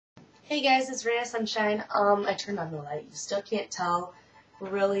Hey guys, it's Ray of Sunshine. I turned on the light. You still can't tell.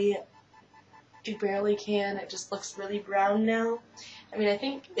 Really, you barely can. It just looks really brown now. I mean, I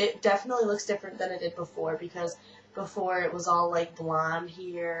think it definitely looks different than it did before, because before it was all like blonde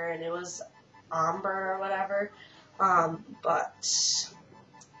here and it was umber or whatever. But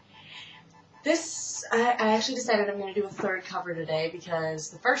this, I actually decided I'm going to do a third cover today because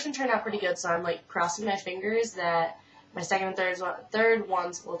the first one turned out pretty good, so I'm like crossing my fingers that my second and third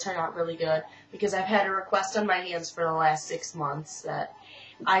ones will turn out really good, because I've had a request on my hands for the last 6 months that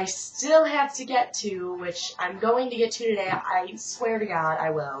I still have to get to, which I'm going to get to today. I swear to God I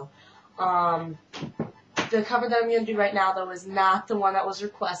will. The cover that I'm going to do right now, though, is not the one that was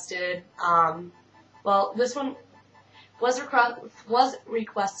requested. Well, this one was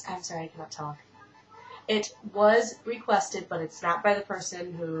requested. I'm sorry, I cannot talk. It was requested, but it's not by the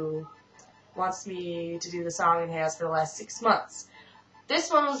person who wants me to do the song and has for the last 6 months. This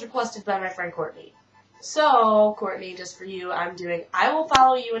one was requested by my friend Courtney. So, Courtney, just for you, I'm doing I Will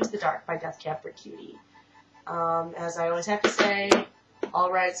Follow You Into the Dark by Death Cab for Cutie. As I always have to say, all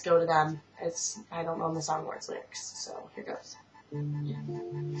rights go to them. I don't know the song words lyrics, so here goes.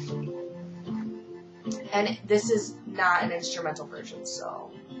 And this is not an instrumental version, so...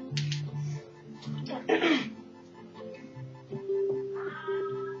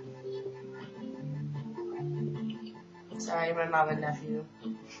 Sorry, my mom and nephew.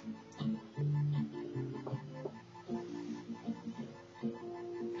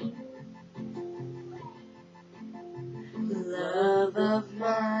 Love of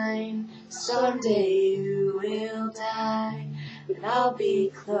mine, someday you will die, but I'll be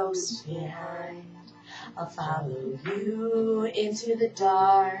close behind. I'll follow you into the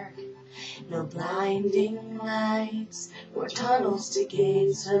dark. No blinding lights or tunnels to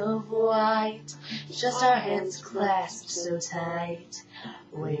gates of white, just our hands clasped so tight,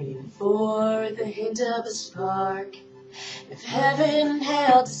 waiting for the hint of a spark. If heaven and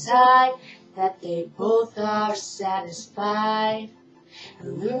hell decide that they both are satisfied,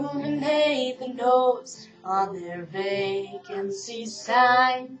 illuminate the notes on their vacancy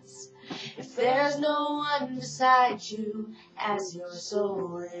signs. If there's no one beside you as your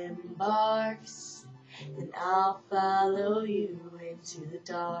soul embarks, then I'll follow you into the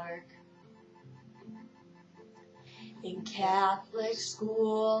dark. In Catholic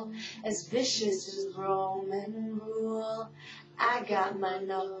school, as vicious as Roman rule, I got my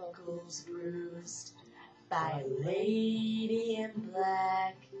knuckles bruised by a lady in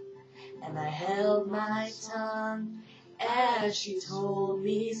black, and I held my tongue as she told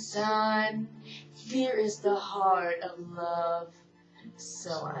me, son, fear is the heart of love. So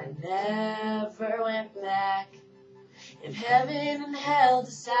I never went back. If heaven and hell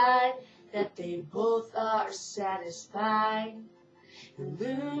decide that they both are satisfied,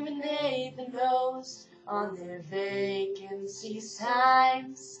 illuminate the notes on their vacancy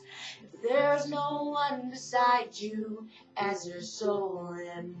signs. If there's no one beside you as your soul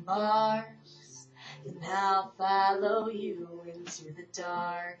embarks, then I'll follow you into the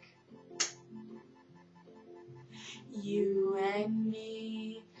dark. You and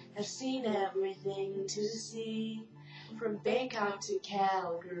me have seen everything to see, from Bangkok to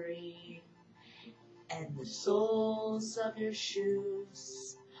Calgary, and the soles of your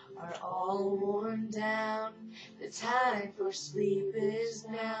shoes are all worn down. The time for sleep is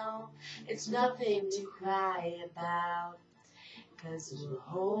now. It's nothing to cry about, 'cause we'll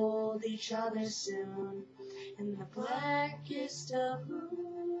hold each other soon in the blackest of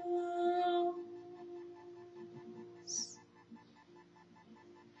rooms.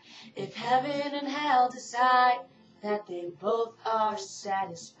 If heaven and hell decide that they both are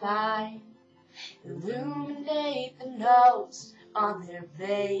satisfied, illuminate the notes on their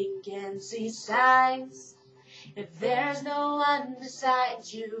vacancy signs. If there's no one beside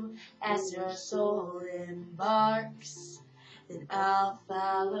you as your soul embarks, then I'll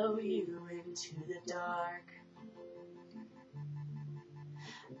follow you into the dark.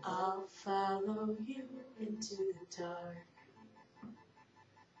 I'll follow you into the dark.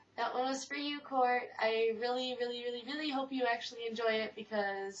 That one was for you, Court. I really, really, really, really hope you actually enjoy it,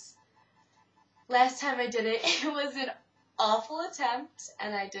 because last time I did it, it was an awful attempt,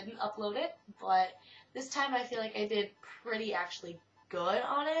 and I didn't upload it, but this time I feel like I did pretty actually good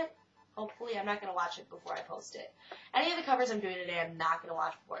on it. Hopefully, I'm not going to watch it before I post it. Any of the covers I'm doing today, I'm not going to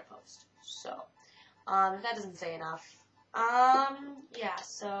watch before I post. So, if that doesn't say enough. Yeah,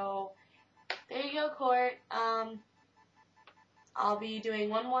 so, there you go, Court. I'll be doing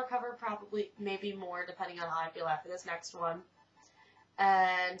one more cover, probably, maybe more, depending on how I feel after this next one.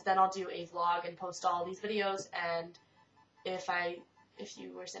 And then I'll do a vlog and post all these videos, and if if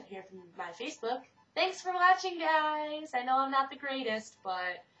you were sent here from my Facebook. Thanks for watching, guys! I know I'm not the greatest,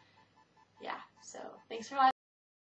 but yeah, so thanks for watching.